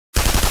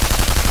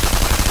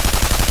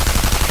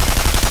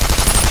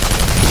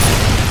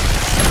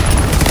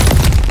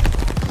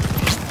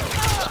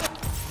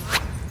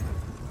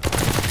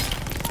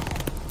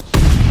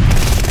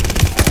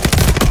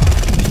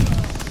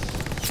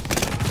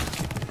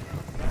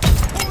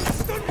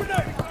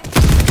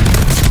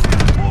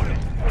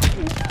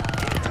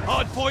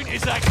Hardpoint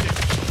is active.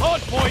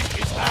 Hardpoint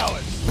is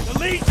ours. The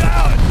lead's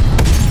ours.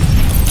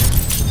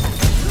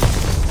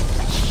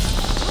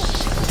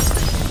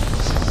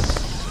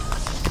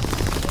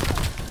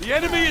 The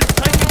enemy is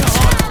taking the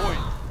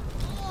hardpoint.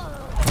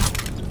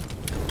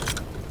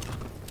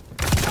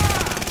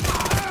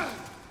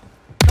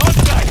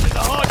 Contact at the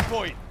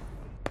hardpoint.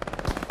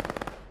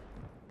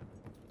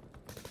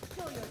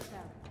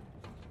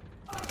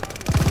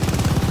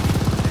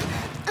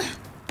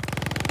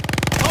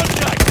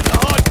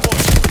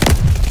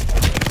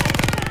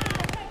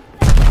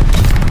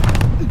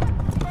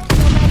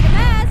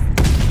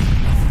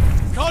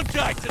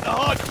 Contact at the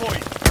hard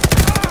point!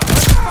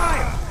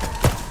 Fire!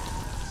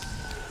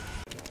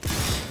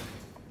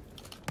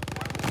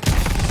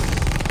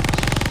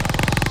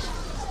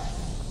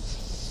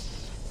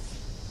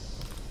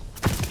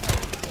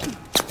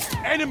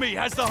 Enemy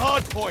has the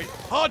hard point!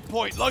 Hard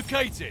point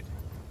located!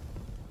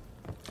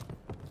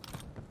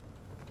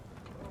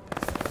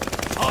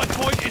 Hard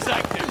point is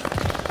active!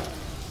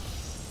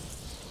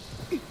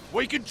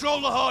 We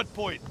control the hard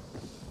point!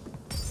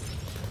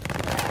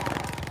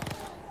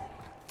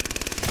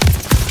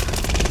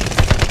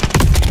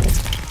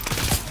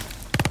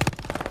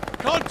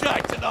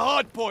 Contact at the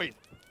hard point!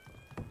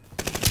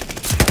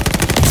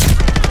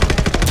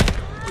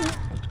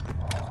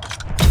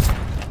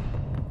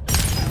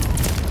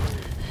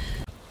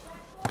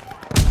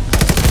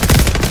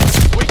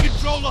 We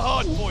control the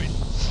hard point!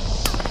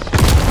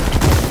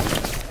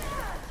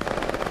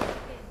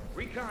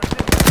 Recon!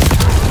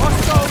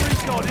 Hostile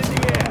recon in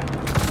the air!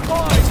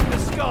 Spies in the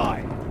sky!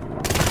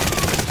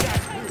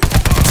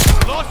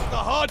 Lost the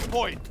hard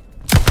point!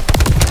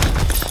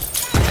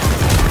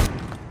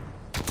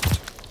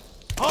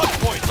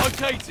 Hardpoint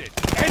located.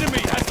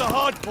 Enemy has the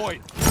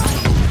hardpoint.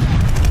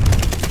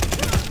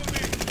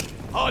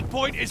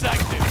 Hardpoint is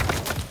active.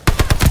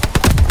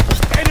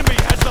 Enemy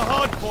has the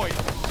hardpoint.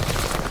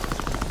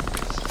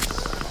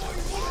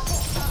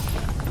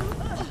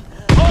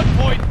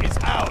 Hardpoint is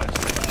ours.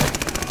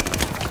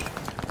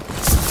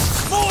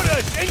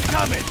 Mortars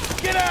incoming.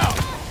 Get out.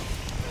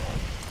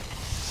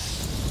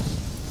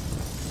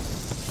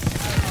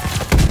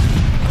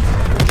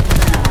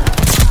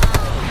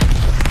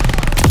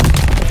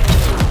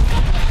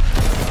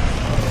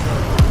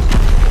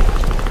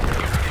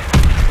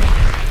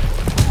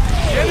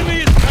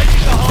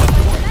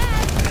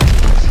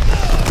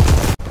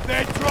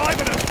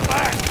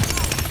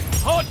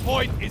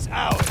 Hardpoint is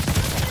ours.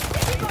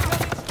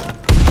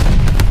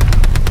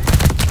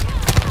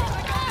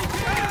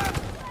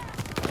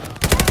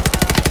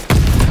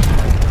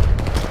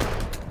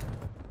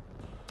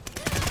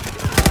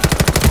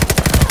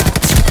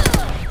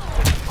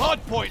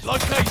 Hardpoint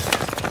located.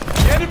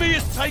 The enemy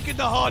has taken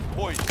the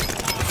hardpoint.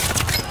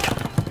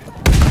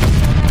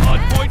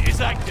 Hardpoint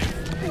is active.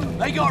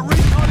 They got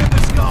recon in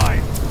the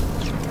sky.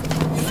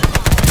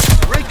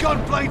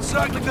 Recon plane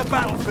circling the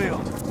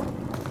battlefield.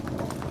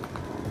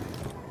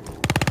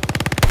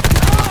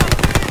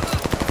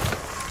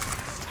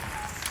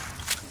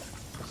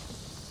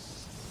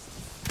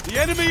 The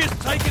enemy has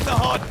taken the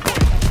hard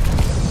point.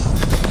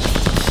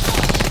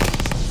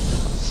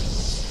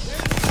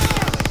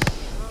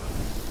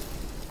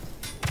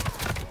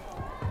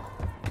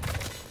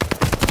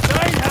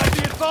 They have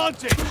the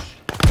advantage.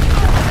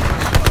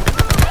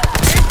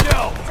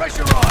 Intel,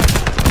 pressurize.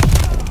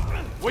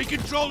 We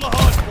control the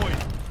hard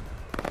point.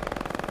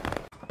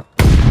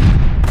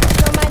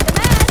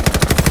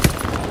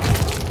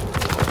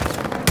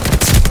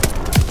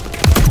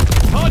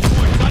 Hard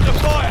point's under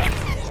fire.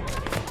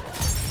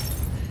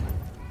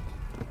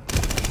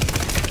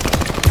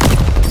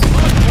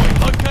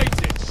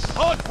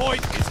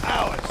 Hardpoint is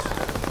ours.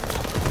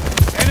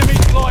 Enemy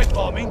glide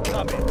bomb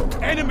incoming.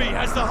 Enemy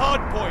has the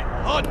hardpoint.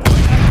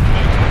 Hardpoint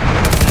activated.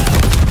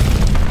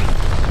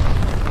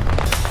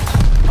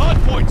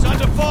 Hardpoint's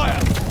under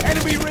fire.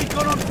 Enemy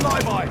recon on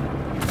flyby.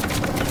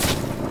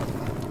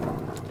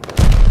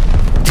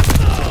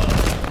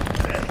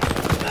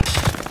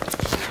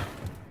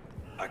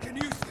 I can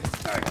use this.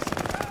 Thanks.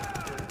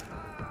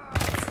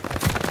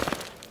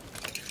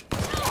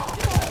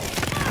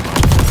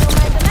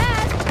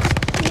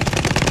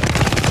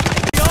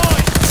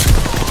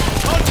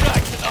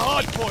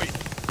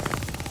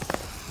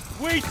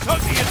 We took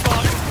the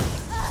advantage!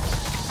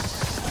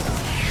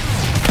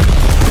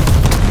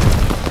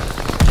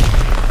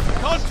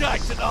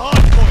 Contact at the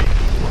hard point!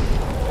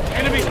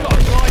 Enemy's got a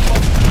glide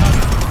bomb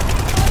coming!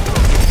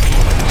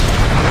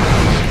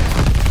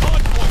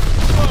 Hard point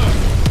confirmed!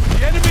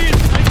 The enemy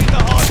is taking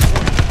the hard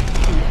point!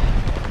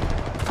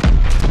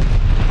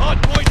 Hard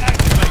point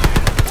activated!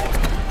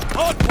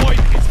 Hard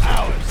point is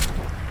ours!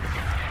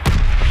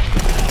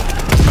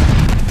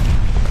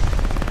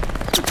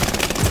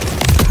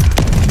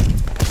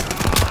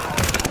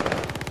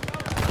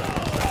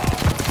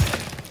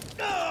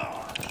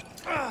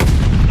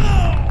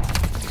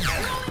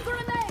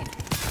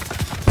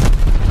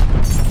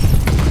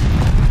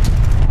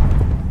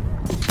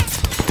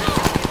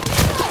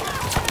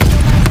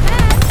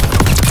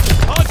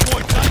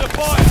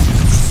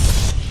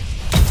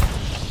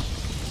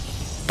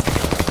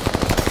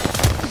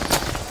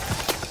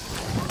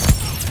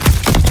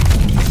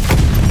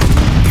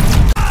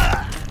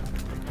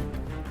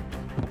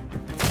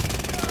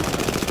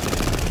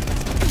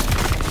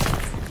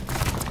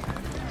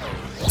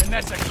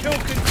 And that's a kill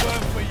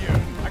confirmed for you.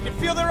 I can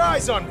feel their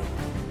eyes on me.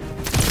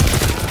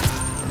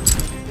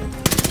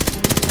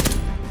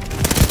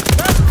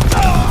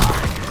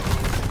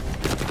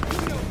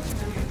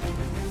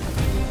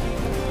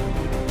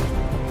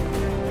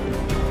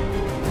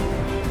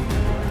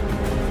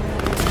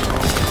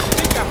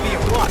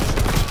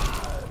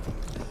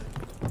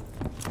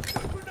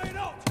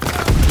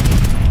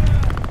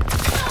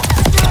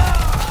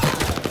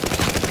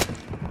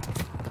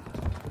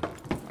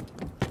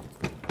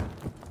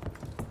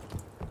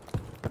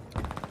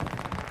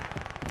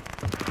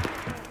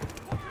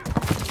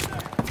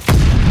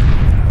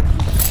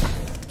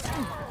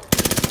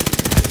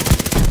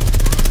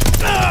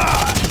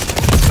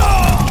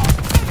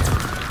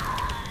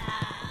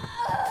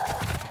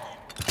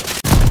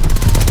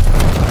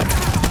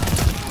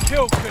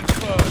 Kill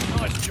confirmed.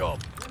 Nice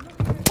job.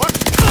 What?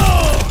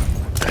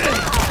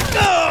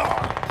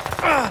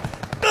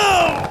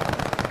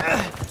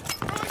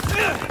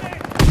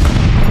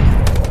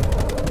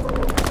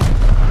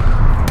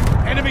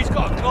 Enemy's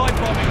got a glide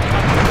bomb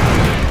incoming.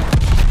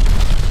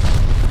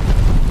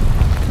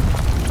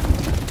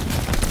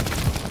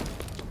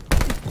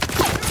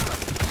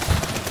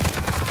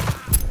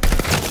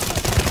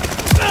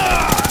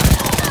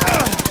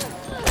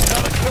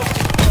 Another kill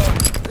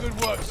confirmed. Good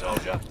work,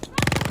 soldier.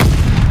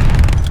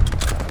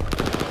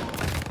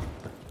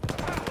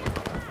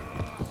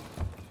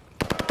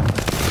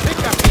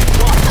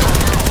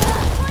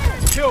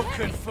 Kill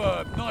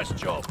confirmed. Nice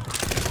job.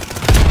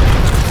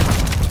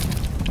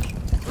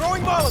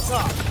 Throwing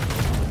Molotov!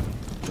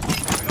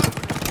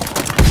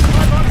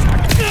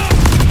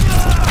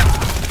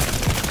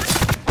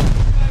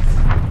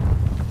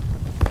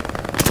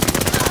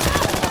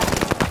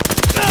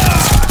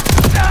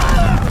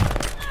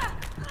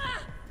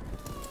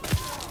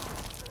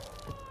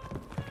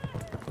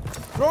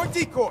 Throwing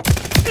decoy!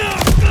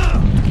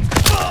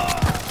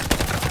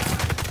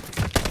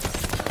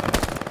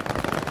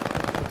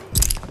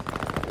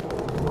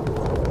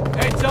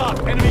 Heads up!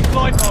 Enemy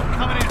glide bomb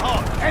coming in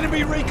hot!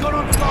 Enemy recon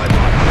on glide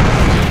bomb!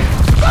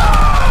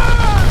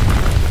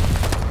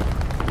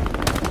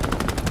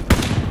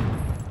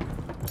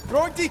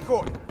 Throwing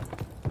decoy!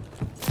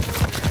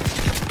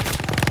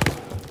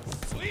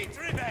 Sweet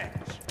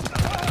revenge!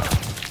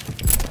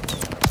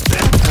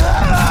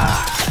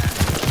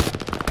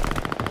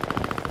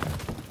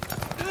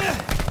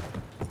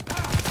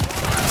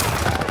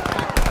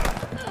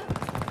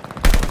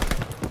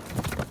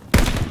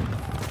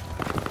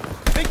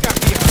 Think I'm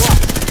being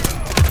watched.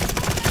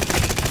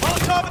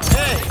 Molotov!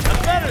 Hey, I'm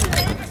better than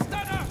you.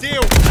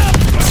 Deal.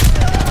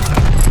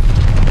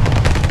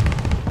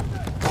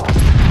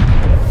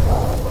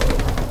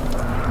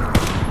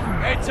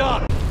 Heads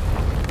up!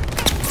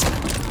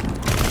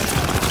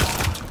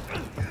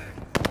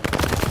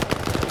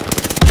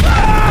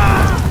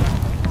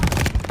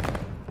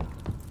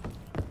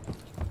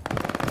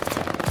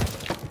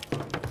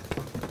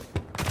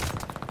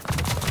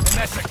 And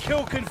that's a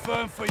kill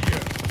confirmed for you.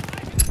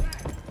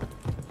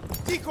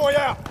 Decoy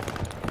out!